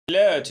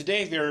Hello,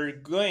 today we're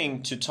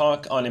going to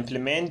talk on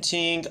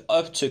implementing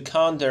Opto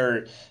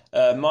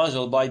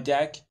module by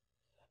DAC.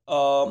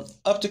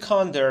 Opto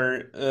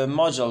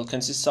module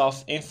consists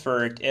of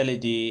infrared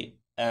LED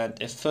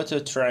and a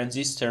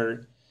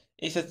phototransistor.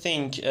 If a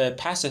thing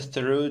passes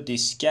through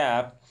this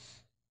gap,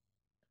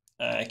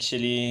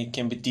 actually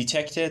can be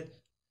detected.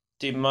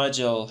 The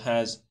module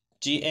has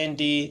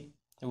GND,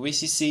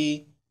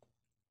 VCC,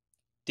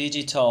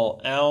 digital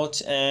out,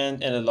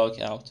 and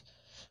analog out.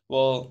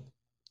 Well,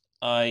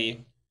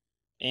 I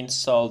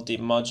installed the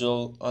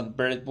module on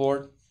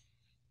breadboard.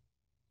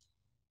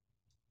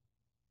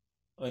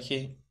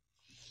 Okay.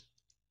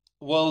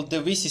 Well, the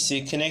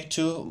VCC connect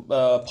to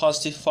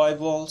positive 5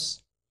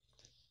 volts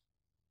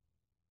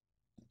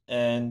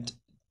and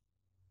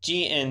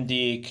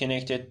GND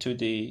connected to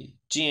the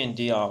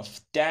GND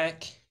of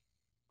DAC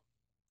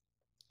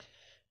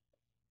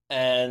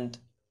and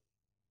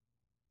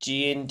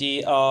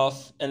GND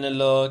of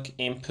analog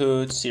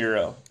input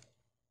 0.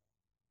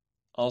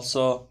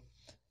 Also,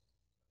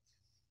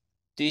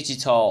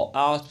 digital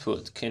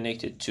output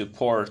connected to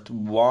port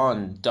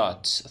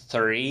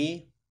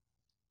 1.3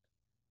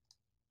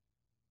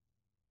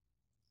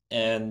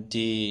 and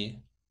the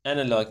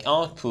analog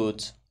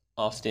output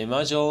of the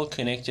module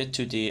connected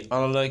to the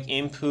analog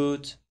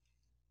input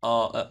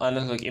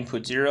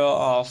 0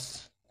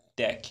 of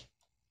DAC.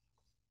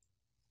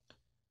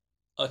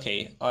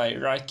 Okay, I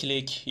right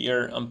click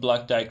here on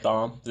block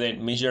diagram,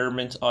 then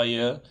measurement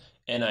IO,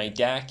 NI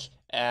DAC,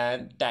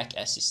 and DAC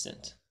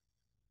assistant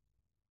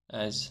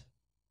as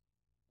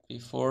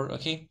before.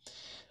 Okay,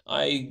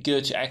 I go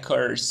to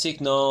acquire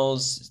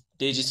signals,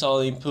 digital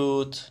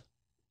input,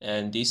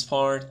 and this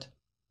part.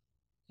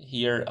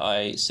 Here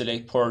I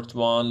select port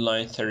 1,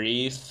 line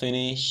 3,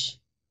 finish.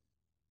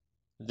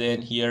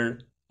 Then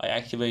here I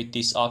activate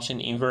this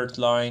option, invert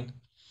line,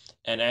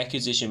 and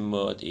acquisition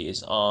mode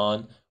is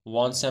on,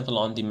 one sample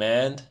on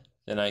demand.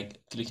 Then I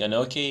click on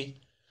OK,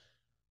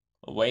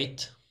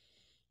 wait.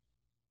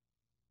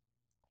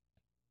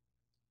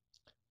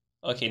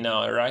 Okay,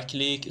 now I right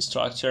click,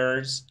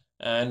 structures,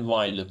 and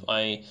while loop.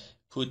 I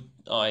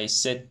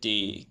set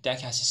the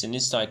DAC assistant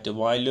inside the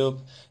while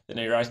loop. Then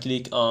I right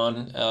click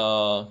on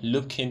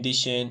loop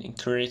condition,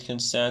 incorrect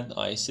consent.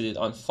 I set it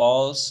on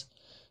false.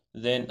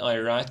 Then I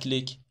right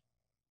click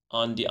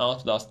on the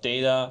output of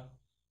data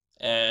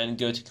and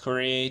go to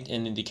create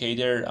an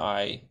indicator.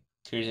 I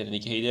create an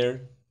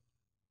indicator.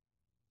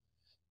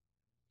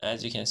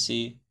 As you can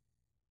see,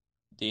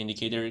 the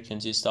indicator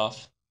consists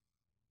of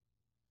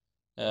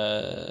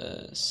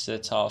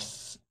set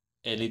of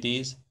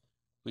LEDs,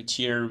 which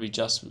here we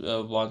just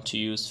want to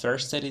use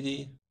first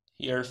LED.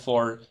 Here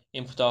for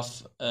input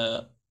of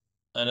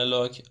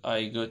analog,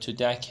 I go to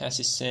DAC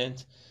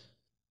assistant,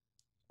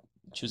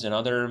 choose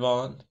another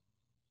one,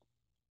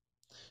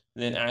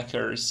 then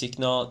acquire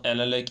signal,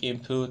 analog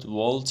input,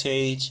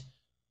 voltage,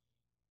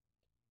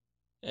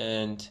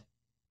 and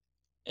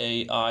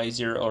AI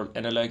 0 or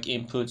analog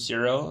input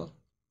 0.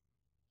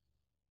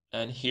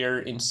 And here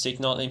in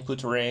signal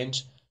input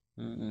range,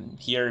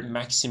 here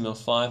maximum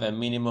 5 and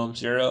minimum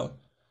 0.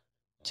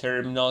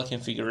 Terminal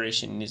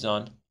configuration is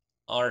on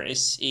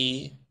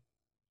RSE,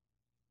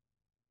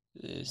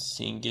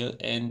 single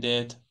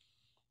ended,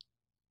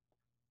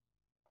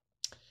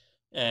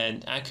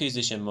 and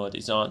acquisition mode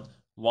is on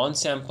one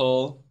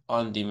sample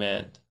on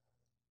demand.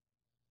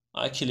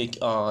 I click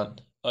on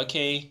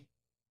OK.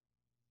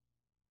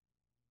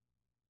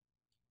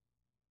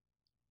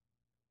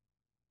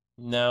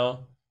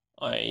 Now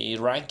I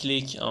right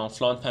click on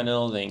front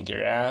panel, then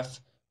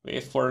graph,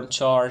 waveform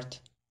chart.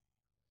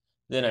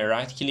 Then I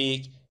right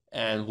click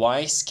and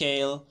Y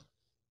scale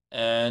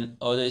and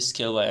auto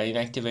scale by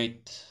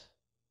inactivate.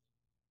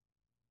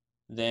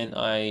 Then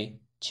I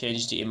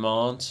change the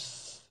amount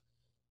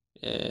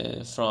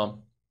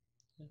from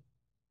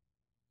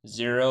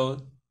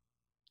 0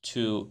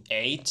 to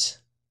 8.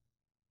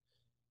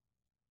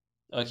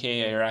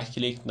 Okay, I right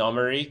click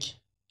numeric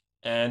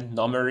and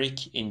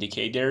numeric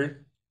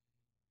indicator.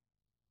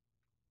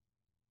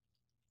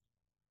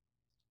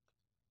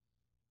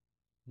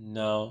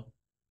 Now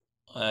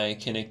I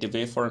connect the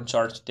waveform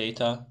chart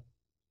data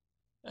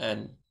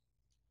and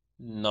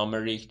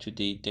numeric to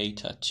the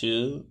data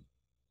too.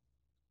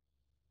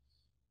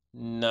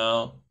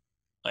 Now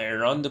I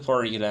run the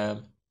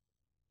program.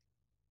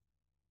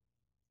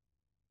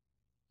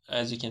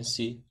 As you can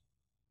see,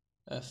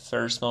 at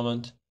first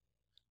moment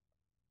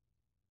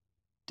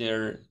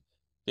there,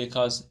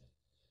 because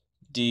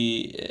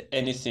the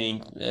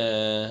anything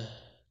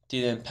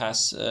didn't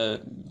pass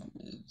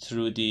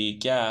through the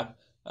gap.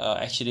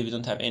 Actually, we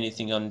don't have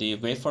anything on the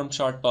waveform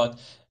chart, but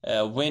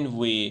when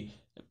we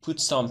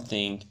put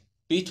something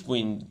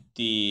between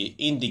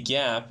in the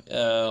gap,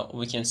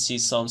 we can see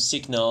some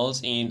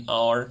signals in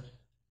our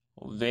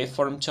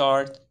waveform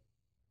chart,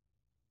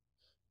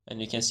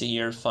 and you can see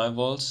here 5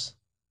 volts.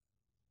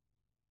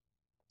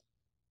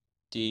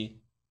 The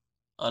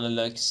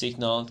analog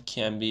signal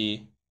can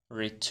be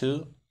read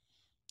too.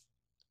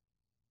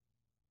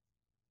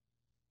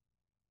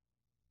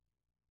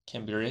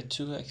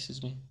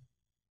 Excuse me.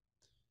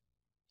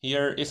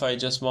 Here, if I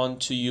just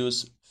want to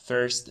use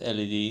first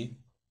LED,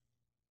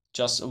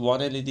 just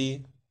one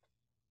LED,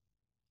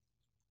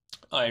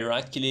 I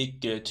right click,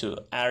 go to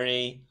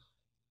array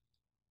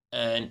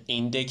and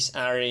index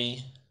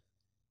array.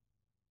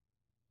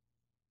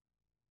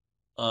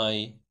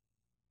 I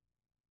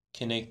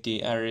connect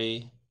the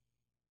array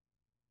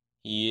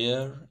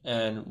here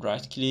and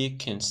right click,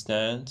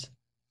 constant.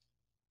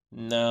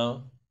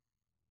 Now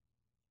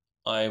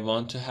I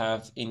want to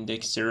have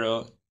index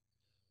 0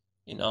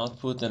 in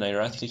output, and I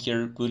right click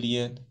here,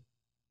 boolean,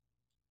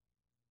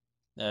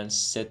 and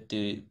set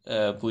the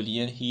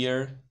boolean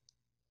here.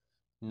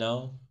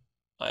 Now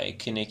I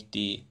connect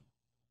the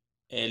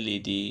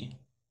LED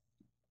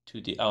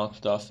to the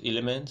output of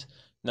element.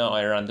 Now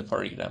I run the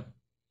program.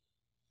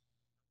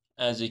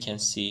 As you can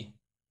see,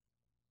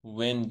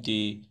 when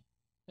the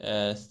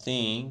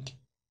thing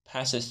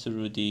passes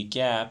through the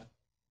gap,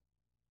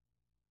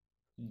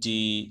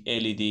 the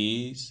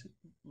LEDs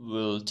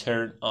will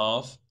turn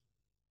off.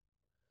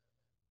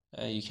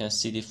 You can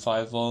see the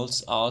 5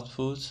 volts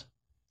output,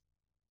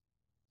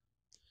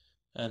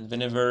 and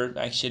whenever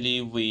actually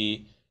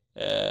we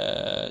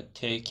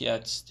take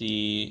at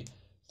the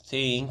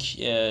thing,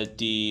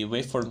 the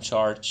waveform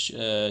chart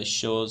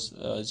shows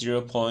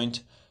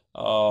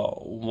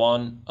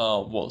 0.1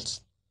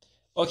 volts.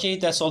 Okay,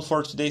 that's all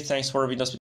for today. Thanks for being with us.